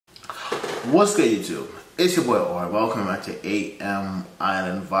What's good, YouTube? It's your boy Or. Welcome back to AM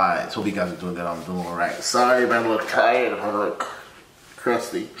Island Vibes. Hope you guys are doing good. I'm doing alright. Sorry if I look tired. I look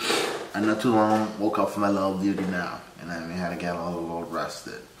crusty. I not too long woke up from my little duty now, and I had to get a little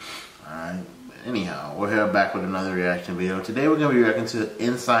rested. Alright. Anyhow, we're here back with another reaction video. Today we're gonna be reacting to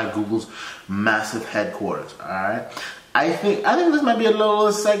inside Google's massive headquarters. Alright. I think this might be a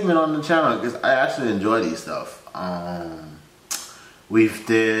little segment on the channel because I actually enjoy these stuff. We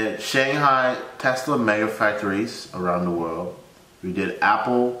did Shanghai Tesla mega factories around the world. We did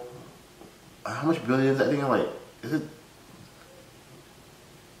Apple. How much billions? I think is it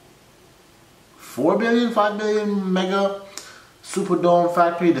 4 billion, 5 billion mega Superdome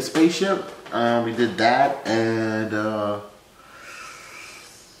factory, the spaceship. We did that, and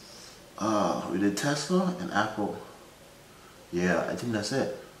we did Tesla and Apple. Yeah, I think that's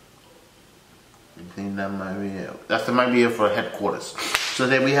it. I think that might be it. That might be it for headquarters. So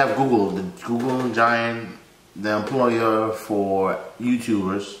then we have Google, the Google giant, the employer for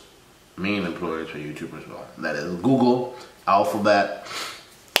YouTubers, main employers for YouTubers. Well, that is Google, Alphabet.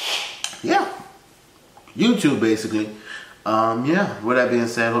 Yeah, YouTube basically. Yeah. With that being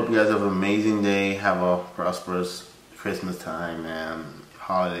said, hope you guys have an amazing day. Have a prosperous Christmas time and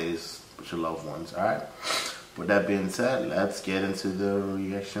holidays with your loved ones. All right. With that being said, let's get into the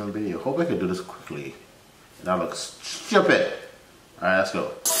reaction video. Hope I can do this quickly. That looks stupid. Alright, let's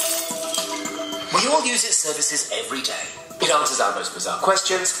go. We all use its services every day. It answers our most bizarre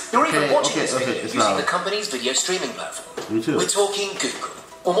questions. You're even watching this video using the company's video streaming platform. Me too. We're talking Google.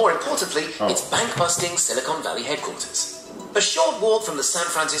 Or more importantly, its bank-busting Silicon Valley headquarters. A short walk from the San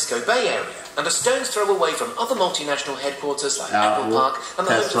Francisco Bay Area and a stone's throw away from other multinational headquarters like Apple Park and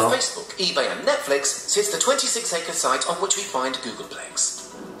the homes of Facebook, eBay and Netflix sits the 26-acre site on which we find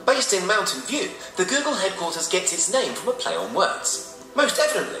Googleplex. Based in Mountain View, the Google headquarters gets its name from a play on words. Most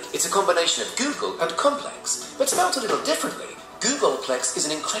evidently, it's a combination of Google and complex, but spelt a little differently, Googleplex is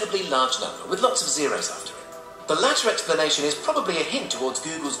an incredibly large number with lots of zeros after it. The latter explanation is probably a hint towards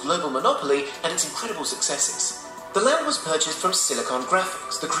Google's global monopoly and its incredible successes. The land was purchased from Silicon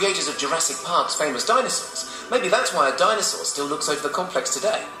Graphics, the creators of Jurassic Park's famous dinosaurs. Maybe that's why a dinosaur still looks over the complex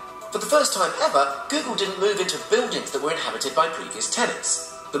today. For the first time ever, Google didn't move into buildings that were inhabited by previous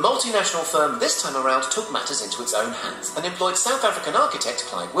tenants. The multinational firm this time around took matters into its own hands and employed South African architect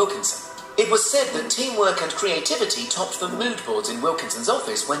Clyde Wilkinson. It was said that teamwork and creativity topped the mood boards in Wilkinson's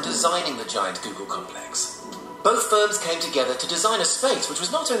office when designing the giant Google complex. Both firms came together to design a space which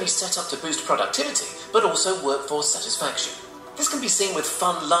was not only set up to boost productivity, but also workforce satisfaction. This can be seen with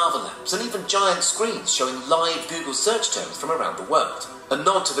fun lava lamps and even giant screens showing live Google search terms from around the world. A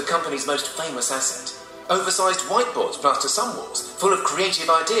nod to the company's most famous asset. Oversized whiteboards plaster some walls, full of creative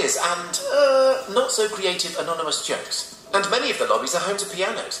ideas and, not so creative anonymous jokes. And many of the lobbies are home to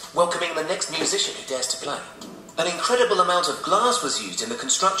pianos, welcoming the next musician who dares to play. An incredible amount of glass was used in the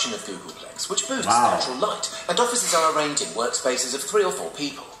construction of Googleplex, which boosts natural light, and offices are arranged in workspaces of 3 or 4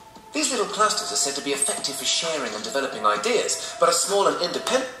 people. These little clusters are said to be effective for sharing and developing ideas, but are small and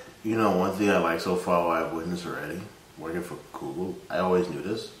independent. You know, one thing I like so far what I've witnessed already, working for Google, I always knew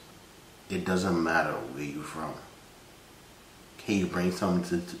this. It doesn't matter where you're from. Can you bring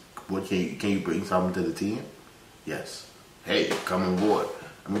something can you bring something to the team? Yes. Hey, come on board.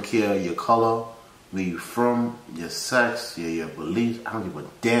 I don't care your color, where you from, your sex, your beliefs, I don't give a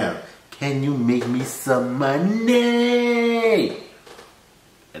damn. Can you make me some money?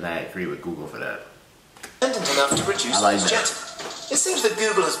 And I agree with Google for that. Enough to reduce budget. It seems that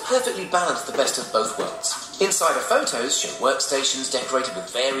Google has perfectly balanced the best of both worlds. Insider photos show workstations decorated with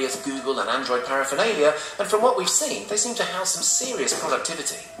various Google and Android paraphernalia, and from what we've seen, they seem to house some serious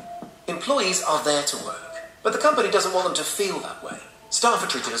productivity. Employees are there to work, but the company doesn't want them to feel that way. Staff are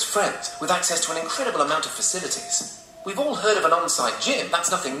treated as friends, with access to an incredible amount of facilities. We've all heard of an on-site gym,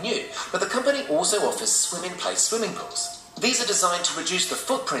 that's nothing new, but the company also offers swim-in-place swimming pools. These are designed to reduce the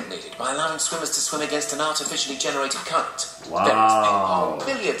footprint needed by allowing swimmers to swim against an artificially generated current. Wow. Various ping-pong,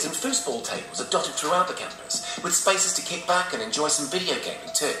 billiards and foosball tables are dotted throughout the campus, with spaces to kick back and enjoy some video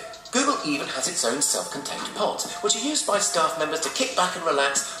gaming too. Google even has its own self-contained pods, which are used by staff members to kick back and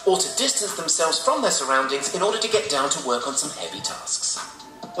relax or to distance themselves from their surroundings in order to get down to work on some heavy tasks.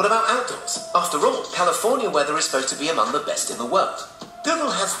 What about outdoors? After all, California weather is supposed to be among the best in the world.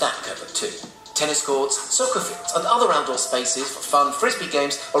 Google has that covered too. Tennis courts, soccer fields and other outdoor spaces for fun frisbee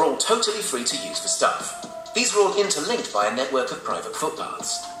games are all totally free to use for staff. These are all interlinked by a network of private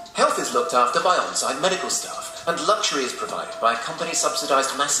footpaths. Health is looked after by on-site medical staff, and luxury is provided by a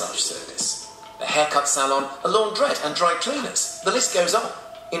company-subsidised massage service. A haircut salon, a laundrette and dry cleaners. The list goes on.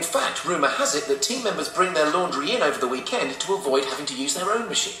 In fact, rumour has it that team members bring their laundry in over the weekend to avoid having to use their own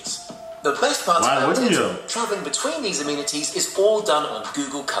machines. The best part Why about wouldn't it, you? traveling between these amenities is all done on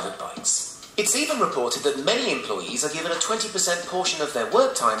Google Covered Bikes. It's even reported that many employees are given a 20% portion of their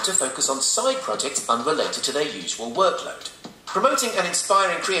work time to focus on side projects unrelated to their usual workload. Promoting and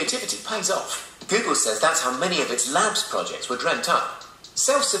inspiring creativity pays off. Google says that's how many of its labs projects were dreamt up.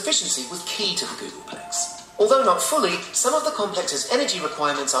 Self-sufficiency was key to the Googleplex. Although not fully, some of the complex's energy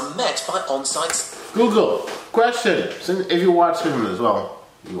requirements are met by on-site... Google, question. Since if you're watching this, well,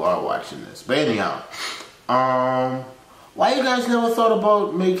 you are watching this. But anyhow, why you guys never thought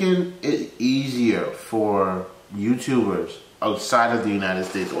about making it easier for YouTubers outside of the United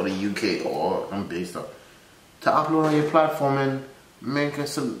States or the UK or some big stuff to upload on your platform and make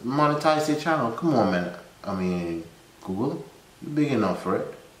us monetize their channel? Come on, man. I mean, Google, you're big enough for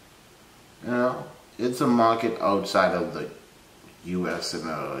it. You know, it's a market outside of the US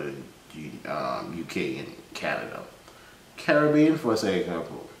and UK and Canada. Caribbean, for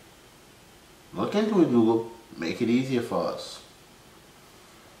example. Look into it, Google. Make it easier for us.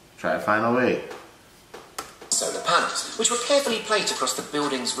 Try to find a way. Solar panels, which were carefully placed across the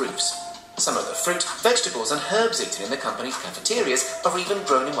building's roofs. Some of the fruit, vegetables and herbs eaten in the company's cafeterias are even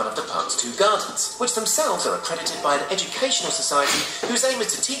grown in one of the park's 2 gardens, which themselves are accredited by an educational society whose aim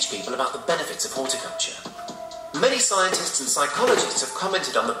is to teach people about the benefits of horticulture. Many scientists and psychologists have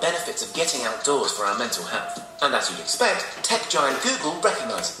commented on the benefits of getting outdoors for our mental health. And as you'd expect, tech giant Google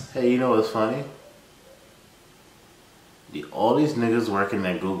recognizes it. Hey, you know what's funny? All these niggas working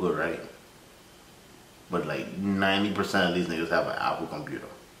at Google, right? But like 90% of these niggas have an Apple computer.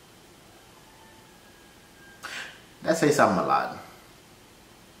 That says something a lot.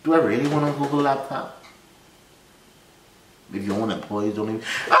 Do I really want a Google laptop? If your own employees don't even...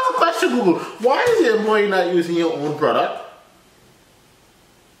 I have a question, Google. Why is the employee not using your own product?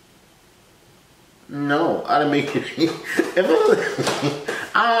 No, I didn't make it.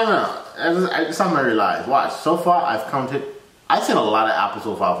 I don't know. It's something I realized. Watch. So far, I've counted. I've seen a lot of Apple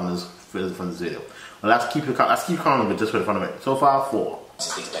so far from this video. Well, let's keep counting with just in front of it. So far, 4.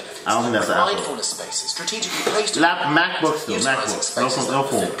 I don't think that's an Apple. Mindfulness spaces strategically placed MacBook still. MacBook. No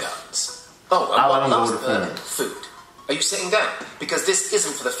phone. Oh, and one last burden, food. Are you sitting down? Because this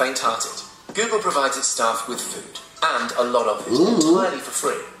isn't for the faint-hearted. Google provides its staff with food, and a lot of it entirely for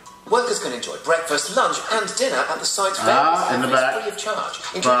free. Workers can enjoy breakfast, lunch, and dinner at the site's various cafes free of charge,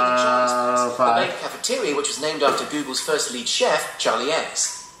 including the Charlie's, the main cafeteria, which was named after Google's first lead chef, Charlie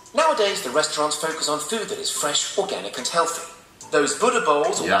Ayres. Nowadays, the restaurants focus on food that is fresh, organic, and healthy. Those Buddha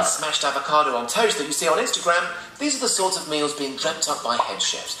bowls or that smashed avocado on toast that you see on Instagram, these are the sorts of meals being dreamt up by head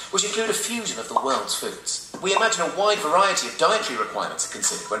chefs, which include a fusion of the world's foods. We imagine a wide variety of dietary requirements are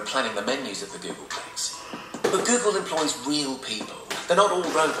considered when planning the menus at the Googleplex. But Google employs real people. They're not all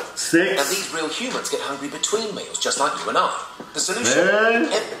robots. 6. And these real humans get hungry between meals, just like you and I. The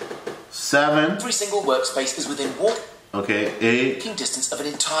solution? 7. Every single workspace is within walking 8. distance of an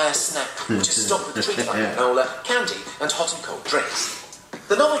entire snack, which is stocked with treats like granola, candy, and hot and cold drinks.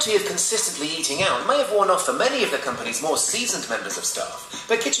 The novelty of consistently eating out may have worn off for many of the company's more seasoned members of staff,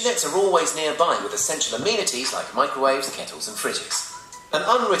 but kitchenettes are always nearby with essential amenities like microwaves, kettles, and fridges. An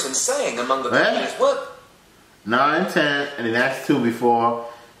unwritten saying among the company's work... 9, 10, and the next 2 before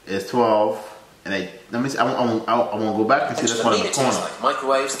is 12. And let me see, I want to go back and see this one in the corner. Like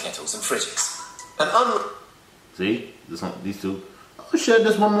microwaves, kettles, and fridges. See? These 2. Oh shit,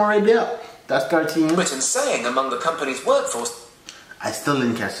 there's one more right there. That's 13. Written saying among the company's workforce... I still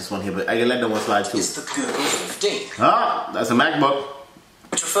didn't catch this one here, but I can let that one slide too. It's the Google 15. Ah, that's a MacBook.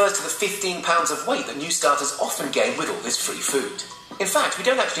 Which refers to the 15 pounds of weight that new starters often gain with all this free food. In fact, we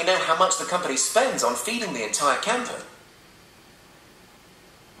don't actually know how much the company spends on feeding the entire camper.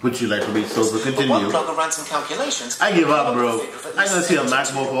 Would you like to be so to continue? But one blogger ran some calculations. I give up, bro. I'm gonna see a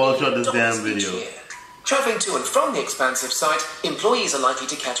MacBook all throughout this damn video. Travelling to and from the expansive site, employees are likely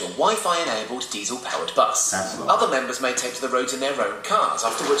to catch a Wi-Fi-enabled diesel-powered bus. Other members may take to the roads in their own cars,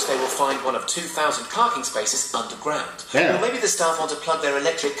 after which they will find one of 2,000 parking spaces underground. Yeah. Or maybe the staff want to plug their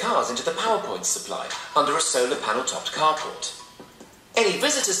electric cars into the PowerPoint supply under a solar panel-topped carport. Any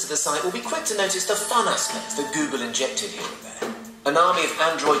visitors to the site will be quick to notice the fun aspects that Google injected here and there. An army of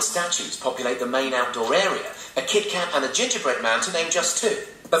Android statues populate the main outdoor area, a Kit Kat and a gingerbread man to name just 2.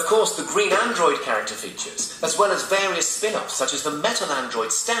 Of course, the green Android character features, as well as various spin-offs such as the metal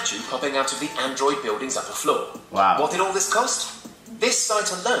Android statue popping out of the Android building's upper floor. Wow. What did all this cost? This site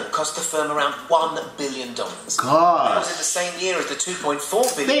alone cost the firm around $1 billion. God. That was in the same year as the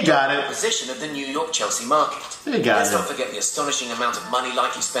 $2.4 billion acquisition of the New York Chelsea market. Let's not forget the astonishing amount of money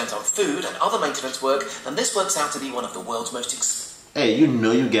likely spent on food and other maintenance work, and this works out to be one of the world's most expensive. Hey, you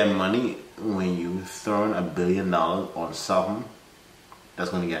know you get money when you throwing $1 billion on something that's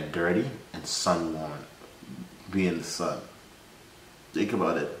going to get dirty and sun warm. Be in the sun. Think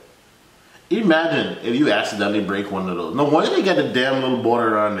about it. Imagine if you accidentally break one of those. No wonder they got a damn little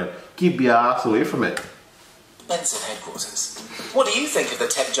border around there. Keep your ass away from it. Benson headquarters. What do you think of the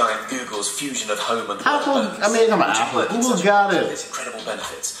tech giant Google's fusion of home and work? Apple, I mean, come on, Apple. Google's got it. With incredible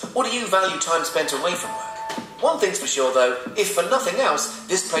benefits. Or do you value time spent away from work? One thing's for sure, though, if for nothing else,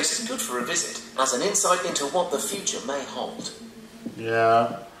 this place is good for a visit, as an insight into what the future may hold.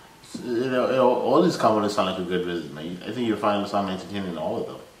 Yeah. You know, all these companies sound like a good visit, man. I think you'll find some entertaining in all of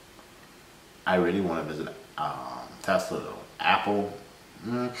them. I really want to visit Tesla though. Apple.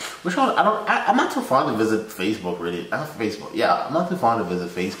 Which one? I'm not too fond to visit Facebook really. Facebook. Yeah, I'm not too fond to visit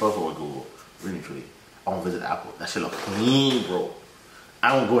Facebook or Google. Really, truly. I want to visit Apple. That shit look clean, bro.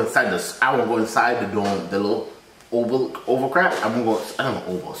 I won't go inside the dome, the little oval crap. I don't know,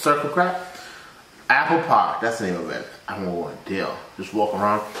 oval, circle crap. Apple Park. That's the name of it. I won't go in there. Just walk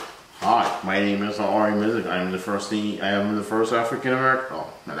around. Hi, my name is Ari Mizik. I am the first African American.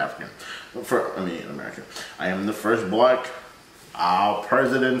 Oh, not African. American. I am the first black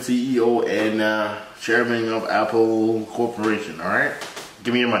president, CEO, and chairman of Apple Corporation. All right,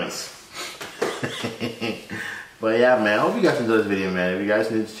 give me your monies. But yeah, man, I hope you guys enjoyed this video, man. If you guys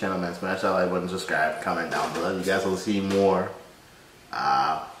are new to the channel, man, smash that like button, subscribe, comment down below. You guys will see more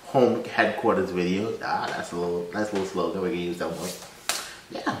home headquarters videos. That's a nice little slogan. We can use that one.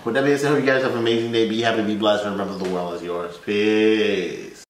 Yeah, with that being said, I hope you guys have an amazing day. Be happy, be blessed, and remember the world is yours. Peace.